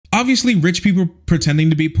obviously rich people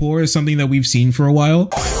pretending to be poor is something that we've seen for a while.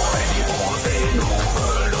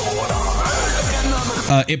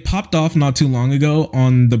 It popped off not too long ago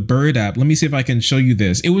on the Bird app. Let me see if I can show you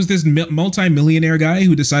this. It was this multi-millionaire guy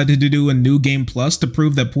who decided to do a new game plus to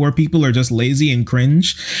prove that poor people are just lazy and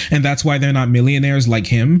cringe, and that's why they're not millionaires like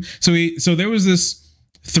him. So there was this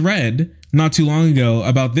thread not too long ago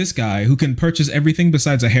about this guy who can purchase everything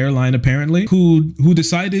besides a hairline, apparently, who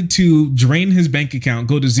decided to drain his bank account,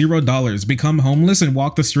 go to $0, become homeless and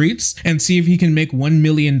walk the streets and see if he can make $1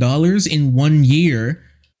 million in 1 year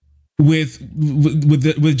with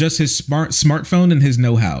just his smartphone and his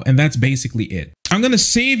know-how. And that's basically it. I'm going to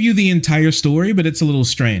save you the entire story, but it's a little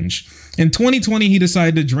strange. In 2020, he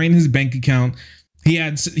decided to drain his bank account. He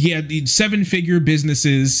had 7-figure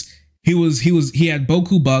businesses. He had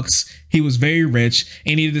boku bucks. He was very rich,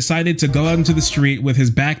 and he decided to go out into the street with his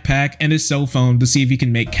backpack and his cell phone to see if he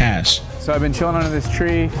can make cash. So I've been chilling under this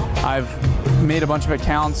tree. I've made a bunch of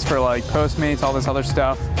accounts for like Postmates, all this other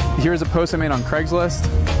stuff. Here's a post I made on Craigslist.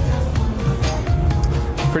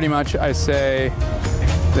 Pretty much I say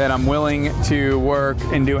that I'm willing to work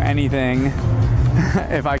and do anything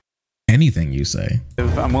if I... Anything you say.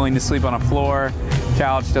 If I'm willing to sleep on a floor,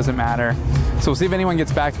 couch, doesn't matter. So we'll see if anyone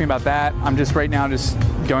gets back to me about that. I'm just right now just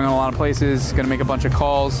going on a lot of places, gonna make a bunch of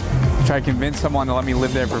calls, try to convince someone to let me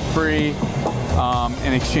live there for free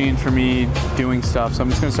in exchange for me doing stuff. So I'm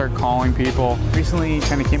just gonna start calling people. Recently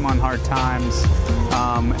kind of came on hard times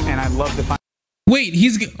and I'd love to find... Wait,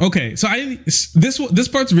 okay. So this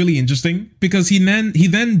part's really interesting because he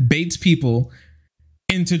then baits people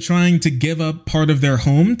into trying to give up part of their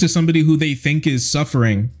home to somebody who they think is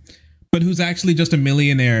suffering, but who's actually just a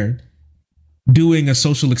millionaire doing a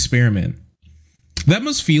social experiment. That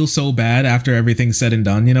must feel so bad after everything's said and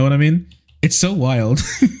done. You know what I mean? It's so wild.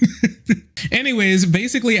 Anyways,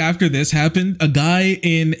 basically after this happened, a guy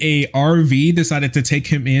in a RV decided to take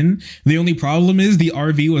him in. The only problem is the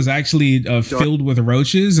RV was actually filled with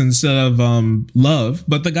roaches instead of love.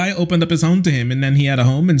 But the guy opened up his home to him, and then he had a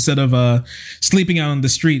home instead of sleeping out on the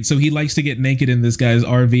street. So he likes to get naked in this guy's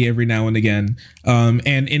RV every now and again. And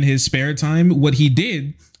in his spare time, what he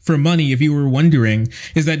did for money, if you were wondering,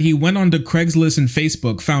 is that he went onto Craigslist and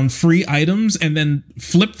Facebook, found free items, and then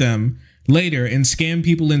flipped them later and scam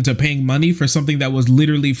people into paying money for something that was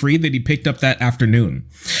literally free that he picked up that afternoon.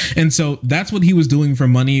 And so that's what he was doing for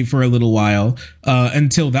money for a little while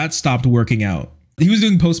until that stopped working out. He was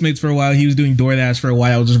doing Postmates for a while. He was doing DoorDash for a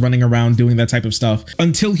while, just running around doing that type of stuff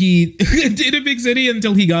until he did a big city,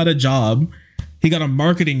 until he got a job. He got a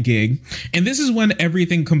marketing gig. And this is when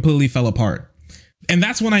everything completely fell apart. And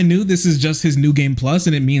that's when I knew this is just his new game plus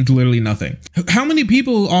and it means literally nothing. How many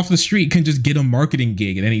people off the street can just get a marketing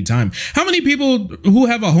gig at any time? How many people who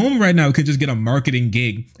have a home right now can just get a marketing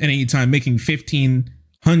gig at any time making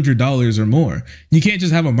 $1,500 or more? You can't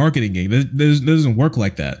just have a marketing gig. That doesn't work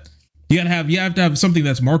like that. You have to have something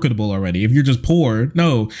that's marketable already. If you're just poor,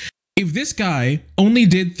 no. If this guy only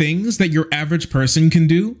did things that your average person can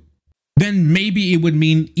do, then maybe it would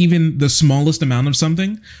mean even the smallest amount of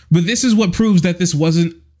something. But this is what proves that this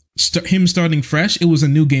wasn't him starting fresh. It was a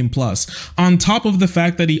new game plus, on top of the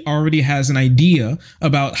fact that he already has an idea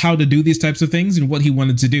about how to do these types of things and what he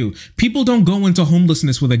wanted to do. People don't go into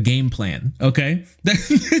homelessness with a game plan. Okay.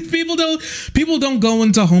 people don't go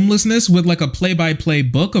into homelessness with like a play-by-play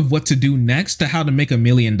book of what to do next to how to make $1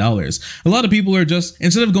 million. A lot of people are just,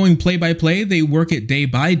 instead of going play-by-play, they work it day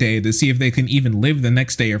by day to see if they can even live the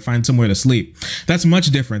next day or find somewhere to sleep. That's much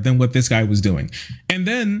different than what this guy was doing. And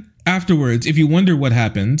then afterwards, if you wonder what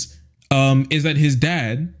happened, is that his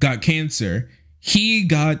dad got cancer. He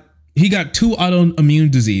got 2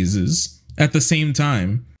 autoimmune diseases at the same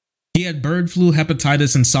time. He had bird flu,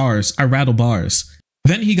 hepatitis, and SARS. I rattle bars.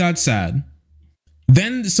 Then he got sad.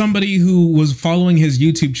 Then somebody who was following his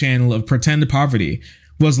YouTube channel of Pretend Poverty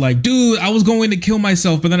was like, dude, I was going to kill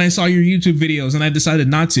myself, but then I saw your YouTube videos and I decided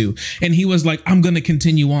not to. And he was like, I'm going to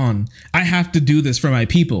continue on. I have to do this for my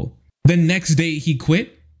people. The next day he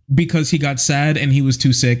quit because he got sad and he was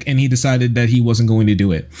too sick and he decided that he wasn't going to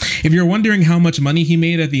do it. If you're wondering how much money he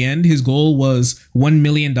made at the end, his goal was $1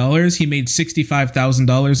 million. He made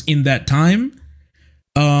 $65,000 in that time.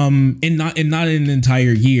 And not in an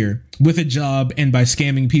entire year, with a job and by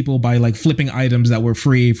scamming people by like flipping items that were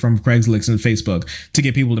free from Craigslist and Facebook to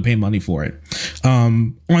get people to pay money for it.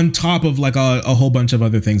 On top of like a whole bunch of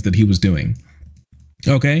other things that he was doing.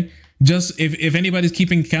 Okay. Just if anybody's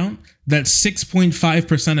keeping count, that's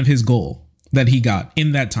 6.5% of his goal that he got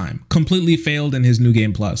in that time. Completely failed in his new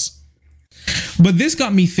game plus. But this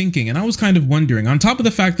got me thinking, and I was kind of wondering, on top of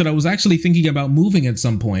the fact that I was actually thinking about moving at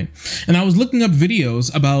some point, and I was looking up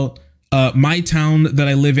videos about my town that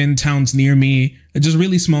I live in, towns near me, just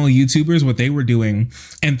really small YouTubers, what they were doing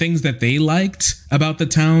and things that they liked about the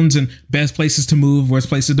towns and best places to move, worst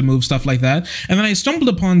places to move, stuff like that. And then I stumbled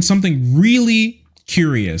upon something really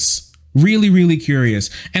curious, really curious.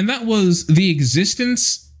 And that was the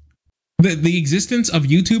existence of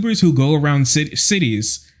YouTubers who go around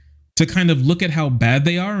cities to kind of look at how bad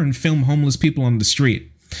they are and film homeless people on the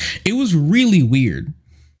street. It was really weird.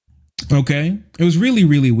 Okay, it was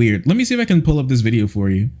really weird. Let me see if I can pull up this video for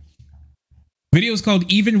you. Video is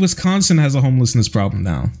called "Even Wisconsin Has a Homelessness Problem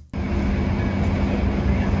Now."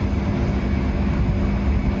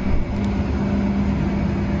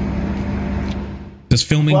 Just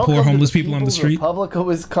filming poor homeless people on the street. Republic of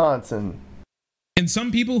Wisconsin. And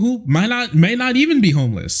some people who may not even be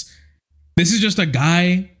homeless. This is just a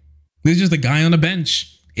guy. This is just a guy on a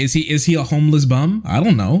bench. Is he a homeless bum? I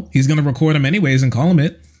don't know. He's gonna record him anyways and call him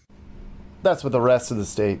it. That's what the rest of the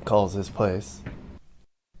state calls this place.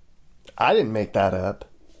 I didn't make that up.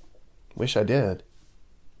 Wish I did.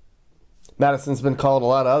 Madison's been called a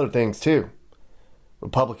lot of other things too.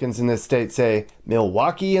 Republicans in this state say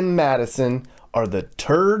Milwaukee and Madison are the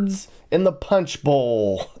turds in the punch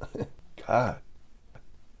bowl. God.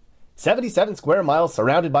 77 square miles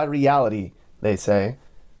surrounded by reality, they say.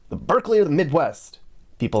 The Berkeley of the Midwest,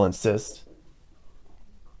 people insist.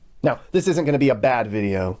 Now, this isn't going to be a bad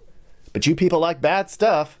video. But you people like bad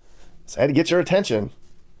stuff, so I had to get your attention.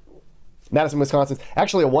 Madison, Wisconsin's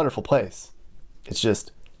actually a wonderful place. It's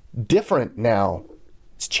just different now.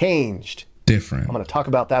 It's changed. Different. I'm going to talk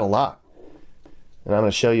about that a lot. And I'm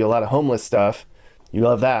going to show you a lot of homeless stuff. You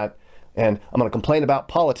love that. And I'm going to complain about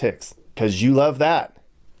politics, because you love that.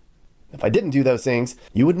 If I didn't do those things,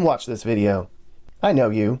 you wouldn't watch this video. I know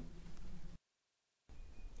you.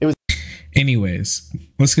 Anyways,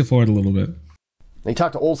 let's get forward a little bit. You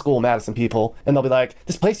talk to old school Madison people, and they'll be like,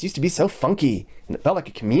 this place used to be so funky, and it felt like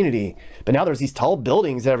a community. But now there's these tall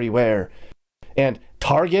buildings everywhere. And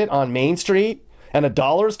Target on Main Street, and a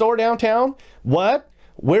dollar store downtown? What?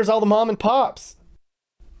 Where's all the mom and pops?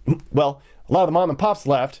 Well, a lot of the mom and pops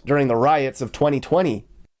left during the riots of 2020.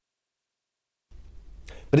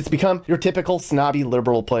 But it's become your typical snobby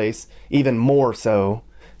liberal place, even more so.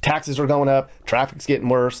 Taxes are going up, traffic's getting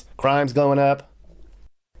worse, crime's going up.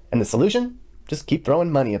 And the solution? Just keep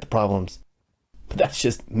throwing money at the problems. But that's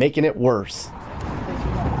just making it worse.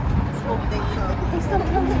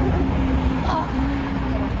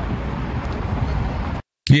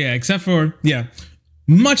 Yeah, except for,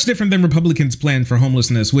 much different than Republicans' plan for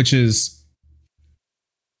homelessness, which is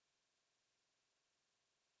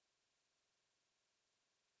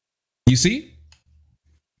you see?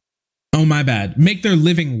 Oh, my bad. Make their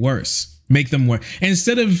living worse. Make them work.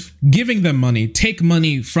 Instead of giving them money, take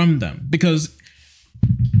money from them. Because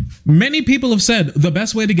many people have said the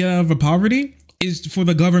best way to get out of poverty is for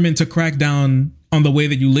the government to crack down on the way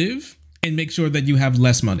that you live and make sure that you have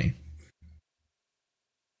less money.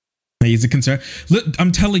 He's a concern. Look,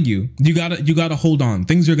 I'm telling you, you gotta hold on.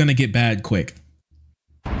 Things are gonna get bad quick.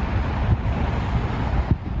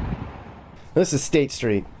 This is State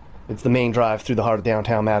Street. It's the main drive through the heart of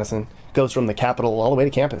downtown Madison. It goes from the Capitol all the way to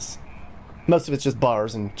campus. Most of it's just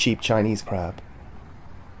bars and cheap Chinese crap.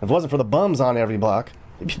 If it wasn't for the bums on every block,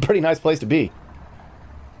 it'd be a pretty nice place to be.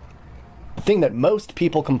 The thing that most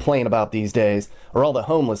people complain about these days are all the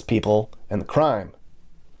homeless people and the crime.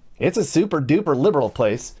 It's a super duper liberal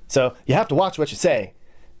place, so you have to watch what you say.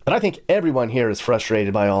 But I think everyone here is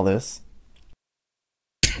frustrated by all this.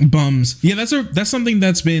 Bums. Yeah, that's something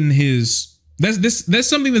that's been his. That's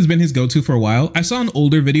something that's been his go-to for a while. I saw an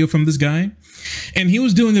older video from this guy, and he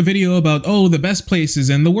was doing a video about, the best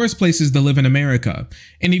places and the worst places to live in America.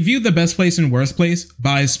 And he viewed the best place and worst place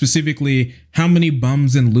by specifically how many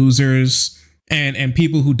bums and losers and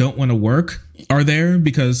people who don't want to work are there,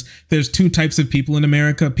 because there's two types of people in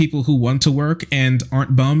America: people who want to work and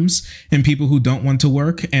aren't bums, and people who don't want to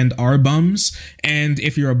work and are bums. And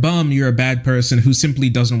if you're a bum, you're a bad person who simply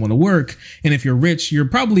doesn't want to work. And if you're rich, you're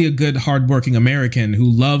probably a good, hardworking American who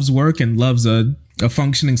loves work and loves a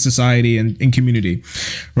functioning society and community,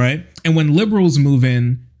 right? And when liberals move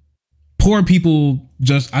in, poor people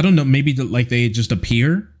just, I don't know, maybe like they just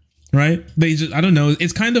appear. Right? They just, I don't know.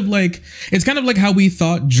 It's kind of like how we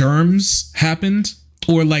thought germs happened,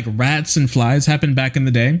 or like rats and flies happened back in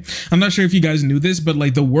the day. I'm not sure if you guys knew this, but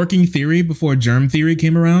like the working theory before germ theory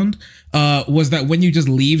came around was that when you just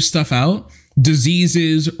leave stuff out,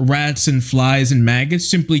 diseases, rats and flies and maggots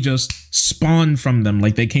simply just spawn from them,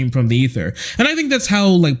 like they came from the ether. And I think that's how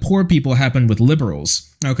like poor people happen with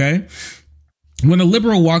liberals. Okay. When a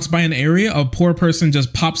liberal walks by an area, a poor person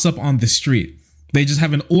just pops up on the street. They just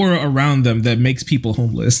have an aura around them that makes people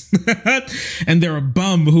homeless. And they're a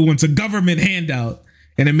bum who wants a government handout.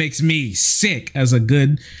 And it makes me sick as a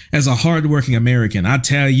hardworking American. I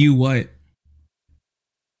tell you what.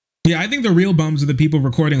 Yeah, I think the real bums are the people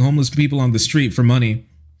recording homeless people on the street for money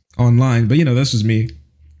online. But, you know, that's just me.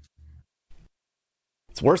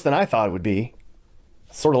 It's worse than I thought it would be.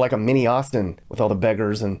 Sort of like a mini Austin with all the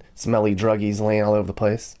beggars and smelly druggies laying all over the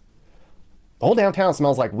place. The whole downtown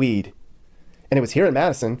smells like weed. And it was here in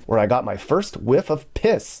Madison where I got my first whiff of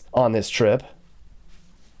piss on this trip.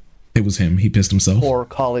 It was him. He pissed himself. Poor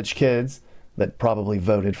college kids that probably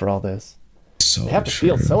voted for all this. So they have to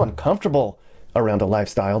feel so uncomfortable around a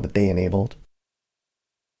lifestyle that they enabled.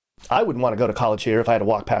 I wouldn't want to go to college here if I had to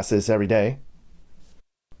walk past this every day.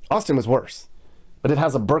 Austin was worse, but it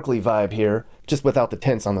has a Berkeley vibe here, just without the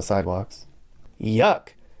tents on the sidewalks. Yuck.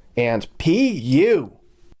 And P.U.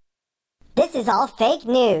 This is all fake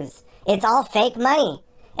news. It's all fake money.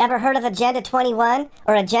 Ever heard of Agenda 21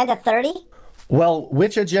 or Agenda 30? Well,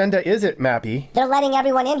 which agenda is it, Mappy? They're letting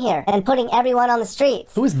everyone in here and putting everyone on the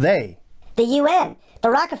streets. Who is they? The UN, the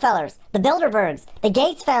Rockefellers, the Bilderbergs, the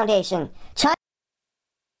Gates Foundation, China.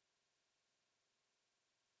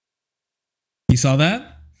 You saw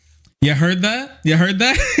that? You heard that? You heard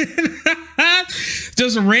that?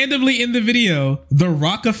 Just randomly in the video, the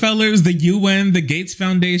Rockefellers, the UN, the Gates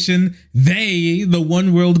Foundation, they, the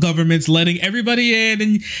one world governments, letting everybody in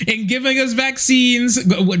and giving us vaccines.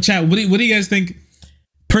 Chat, what do you guys think?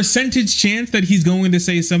 Percentage chance that he's going to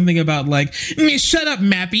say something about like, shut up,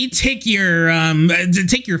 Mappy, take your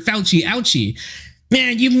Fauci ouchie.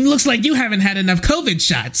 Man, you looks like you haven't had enough COVID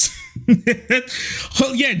shots.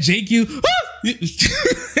 Oh yeah, Jake, you.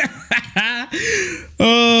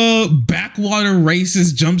 Oh, backwater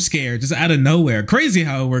racist jump scare just out of nowhere. Crazy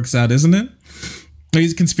how it works out, isn't it?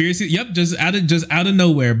 These conspiracy. Yep, just out of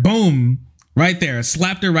nowhere. Boom, right there.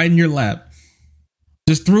 Slapped her right in your lap.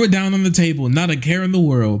 Just threw it down on the table. Not a care in the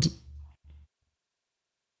world.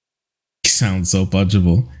 Sounds so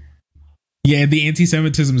punchable. Yeah, the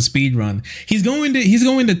anti-Semitism speed run. He's going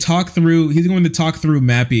to talk through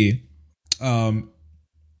Mappy.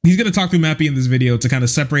 He's going to talk through Mappy in this video to kind of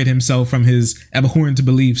separate himself from his abhorrent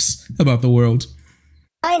beliefs about the world.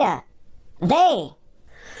 China, they.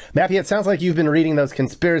 Mappy, it sounds like you've been reading those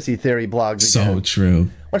conspiracy theory blogs again. So true.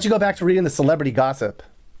 Why don't you go back to reading the celebrity gossip?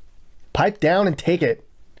 Pipe down and take it.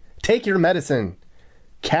 Take your medicine.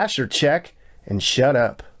 Cash your check and shut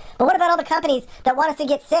up. But what about all the companies that want us to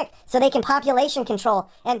get sick so they can population control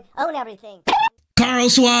and own everything? Carl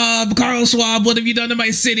Schwab, what have you done to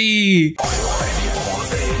my city?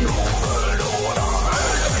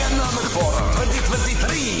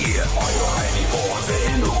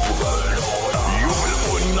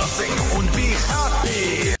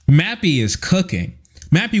 Mappy is cooking.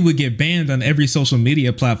 Mappy would get banned on every social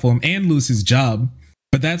media platform and lose his job.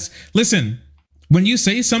 But listen, when you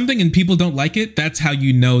say something and people don't like it, that's how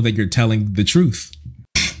you know that you're telling the truth.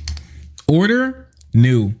 Order,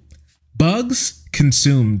 new. Bugs,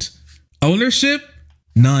 consumed. Ownership,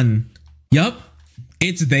 none. Yup,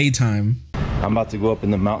 it's they time. I'm about to go up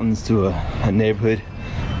in the mountains to a neighborhood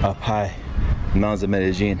up high, mountains of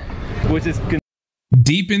Medellin, which is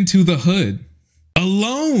deep into the hood.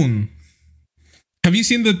 Alone. Have you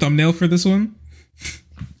seen the thumbnail for this one?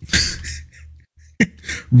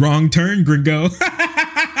 Wrong turn, gringo.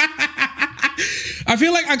 I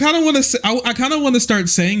feel like I kind of want to start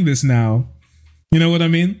saying this now. You know what I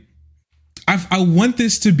mean? I want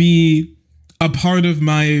this to be a part of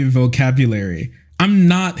my vocabulary. I'm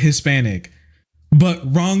not Hispanic, but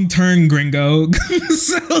wrong turn, gringo.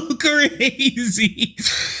 So crazy.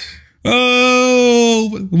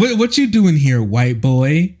 Oh, what you doing here, white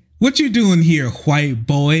boy? What you doing here, white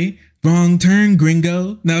boy? Wrong turn,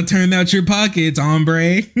 gringo. Now turn out your pockets,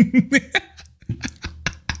 hombre.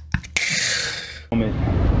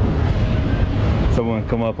 Someone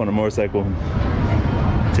come up on a motorcycle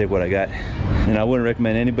and take what I got. And I wouldn't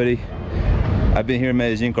recommend anybody. I've been here in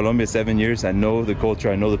Medellin, Colombia 7 years. I know the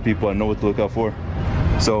culture, I know the people, I know what to look out for.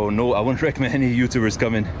 So no, I wouldn't recommend any YouTubers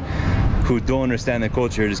coming who don't understand the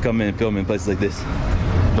culture, just come in and film in places like this.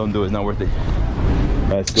 Don't do it, it's not worth it.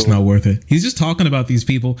 It's not worth it. He's just talking about these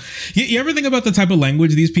people. You ever think about the type of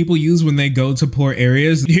language these people use when they go to poor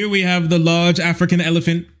areas? Here we have the large African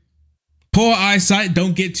elephant. Poor eyesight,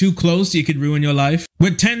 don't get too close, you could ruin your life.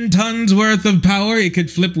 With 10 tons worth of power, it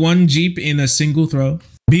could flip one Jeep in a single throw.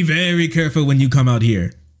 Be very careful when you come out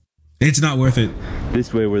here. It's not worth it.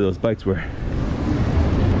 This way where those bikes were.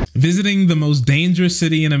 Visiting the most dangerous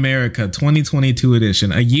city in America, 2022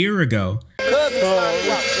 edition, a year ago.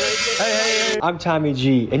 I'm Tommy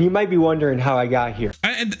G, and you might be wondering how I got here.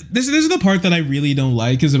 And this is the part that I really don't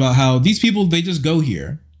like, is about how these people, they just go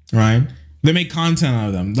here, right? They make content out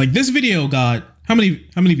of them. Like this video got how many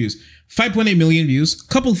views? 5.8 million views.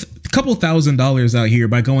 Couple $1,000 out here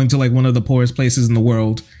by going to like one of the poorest places in the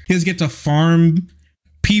world. He just get to farm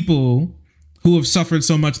people who have suffered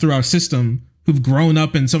so much through our system, who've grown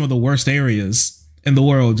up in some of the worst areas in the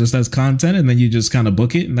world, just as content, and then you just kind of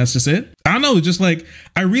book it and that's just it. I don't know, just like,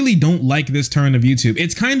 I really don't like this turn of YouTube.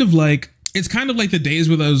 It's kind of like the days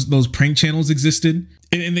where those prank channels existed,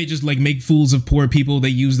 and they just like make fools of poor people, they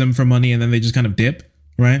use them for money, and then they just kind of dip,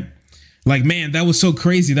 right? Like, man, that was so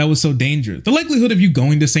crazy, that was so dangerous. The likelihood of you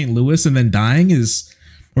going to St. Louis and then dying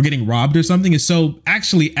or getting robbed or something is so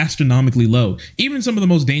actually astronomically low. Even some of the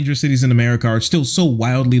most dangerous cities in America are still so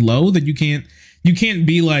wildly low that you can't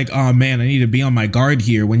be like, oh man, I need to be on my guard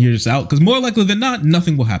here when you're just out, because more likely than not,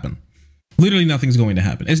 nothing will happen. Literally nothing's going to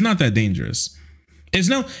happen. It's not that dangerous.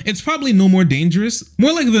 It's probably no more dangerous.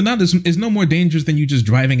 More likely than not, it's no more dangerous than you just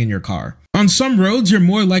driving in your car. On some roads, you're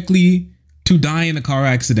more likely to die in a car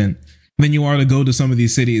accident than you are to go to some of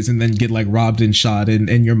these cities and then get like robbed and shot,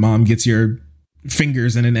 and your mom gets your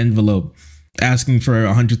fingers in an envelope asking for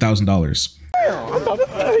 $100,000.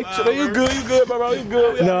 You good, bro. You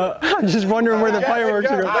good. No, I'm just wondering where the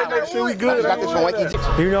fireworks are going. Make sure we good.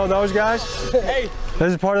 You know those guys? Hey.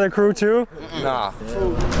 This is part of the crew too? Nah.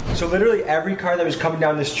 So literally every car that was coming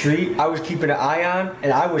down the street, I was keeping an eye on,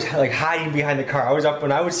 and I was like hiding behind the car. I was up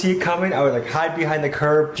when I would see it coming, I would like hide behind the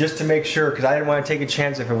curb just to make sure, because I didn't want to take a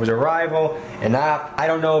chance if it was a rival, and I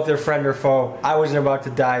don't know if they're friend or foe. I wasn't about to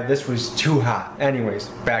die. This was too hot. Anyways,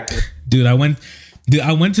 back to Dude, I went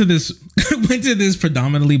to this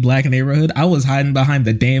predominantly black neighborhood. I was hiding behind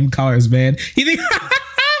the damn cars, man. He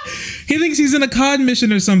thinks he's in a COD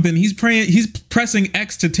mission or something. He's pressing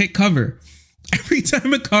X to take cover. Every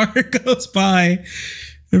time a car goes by.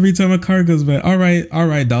 All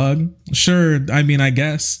right, dog. Sure. I mean, I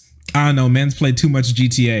guess. I don't know. Man's played too much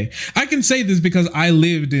GTA. I can say this because I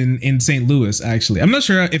lived in St. Louis, actually. I'm not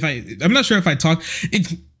sure if I talked.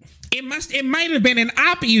 It might have been an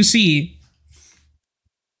op, you see.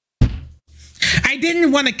 I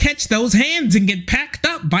didn't want to catch those hands and get packed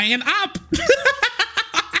up by an op.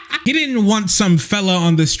 He didn't want some fella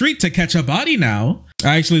on the street to catch a body now.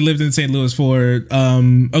 I actually lived in St. Louis for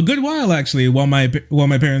a good while, actually, while my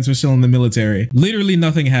parents were still in the military. Literally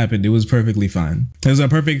nothing happened. It was perfectly fine. It was a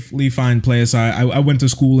perfectly fine place. I went to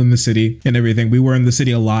school in the city and everything. We were in the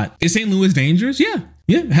city a lot. Is St. Louis dangerous? Yeah,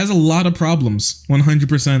 it has a lot of problems,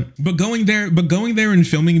 100%. But going there and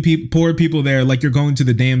filming poor people there like you're going to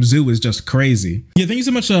the damn zoo is just crazy. Yeah, thank you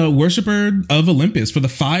so much, worshiper of Olympus, for the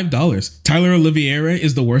 $5. Tyler Oliveira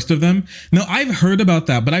is the worst of them. No, I've heard about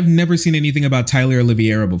that, but I've never seen anything about Tyler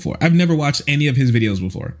Oliveira before. I've never watched any of his videos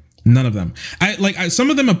before. None of them.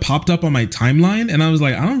 Some of them have popped up on my timeline, and I was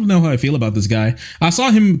like, I don't know how I feel about this guy. I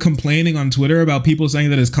saw him complaining on Twitter about people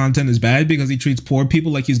saying that his content is bad because he treats poor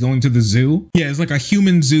people like he's going to the zoo. Yeah, it's like a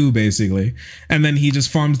human zoo, basically. And then he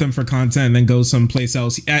just farms them for content and then goes someplace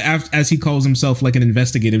else, as he calls himself, like an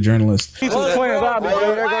investigative journalist. Man,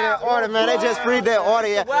 they just freed their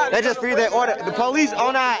order. They just freed their order. The police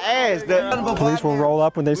on our ass. The police will roll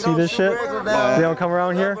up when they see this shit. They don't come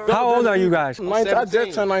around here. How old are you guys? I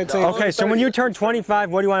just turned 19. Okay, so when you turn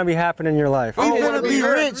 25, what do you want to be happening in your life? We gonna be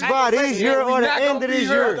rich by this year or the end of this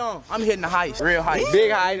year. I'm hitting the heights, real heights,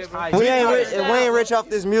 big heights. We ain't rich off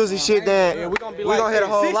this music shit. Then we gonna hit a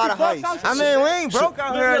whole lot of heights. I mean, we ain't broke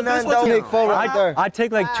out here. I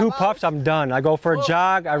take like 2 puffs, I'm done. I go for a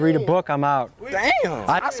jog, I read a book, I'm out. Damn,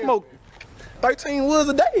 I smoke 13 woods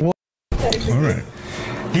a day. All right.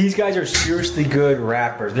 These guys are seriously good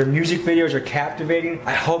rappers. Their music videos are captivating.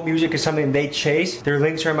 I hope music is something they chase. Their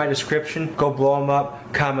links are in my description. Go blow them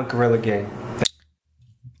up. Comment Gorilla Gang.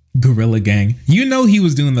 Gorilla Gang. You know he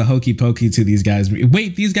was doing the hokey pokey to these guys.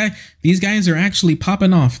 Wait, these guys are actually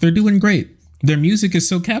popping off. They're doing great. Their music is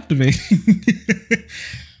so captivating.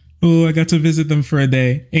 Oh, I got to visit them for a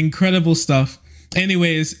day. Incredible stuff.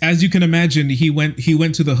 Anyways, as you can imagine, he went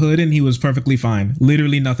to the hood and he was perfectly fine.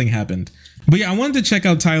 Literally nothing happened. But yeah, I wanted to check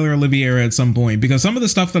out Tyler Oliveira at some point because some of the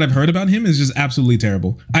stuff that I've heard about him is just absolutely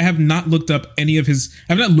terrible. I have not looked at any of his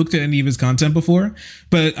content before,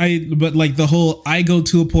 but like the whole I go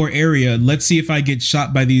to a poor area, let's see if I get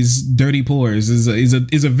shot by these dirty poors is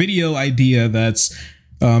a video idea that's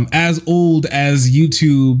as old as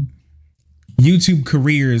YouTube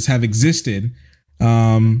careers have existed.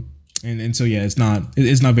 And so yeah, it's not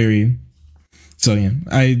very. So yeah,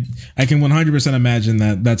 I can 100% imagine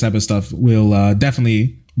that type of stuff will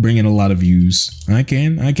definitely bring in a lot of views. I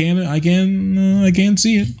can see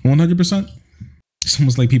it 100%. It's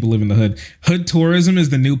almost like people live in the hood. Hood tourism is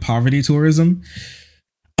the new poverty tourism.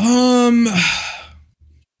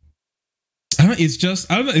 It's just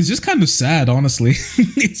kind of sad, honestly.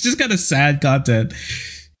 It's just kind of sad content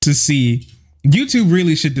to see. YouTube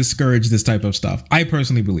really should discourage this type of stuff. I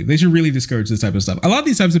personally believe they should really discourage this type of stuff. A lot of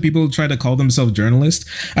these types of people try to call themselves journalists.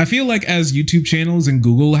 I feel like as YouTube channels and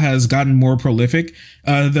Google has gotten more prolific,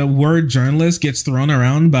 the word journalist gets thrown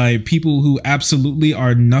around by people who absolutely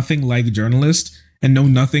are nothing like journalists and know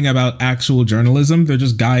nothing about actual journalism. They're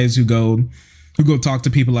just guys who go talk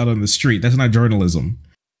to people out on the street. That's not journalism.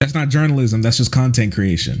 That's not journalism. That's just content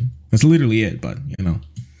creation. That's literally it. But, you know,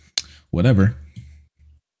 whatever.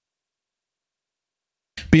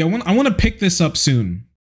 But yeah, I want to pick this up soon.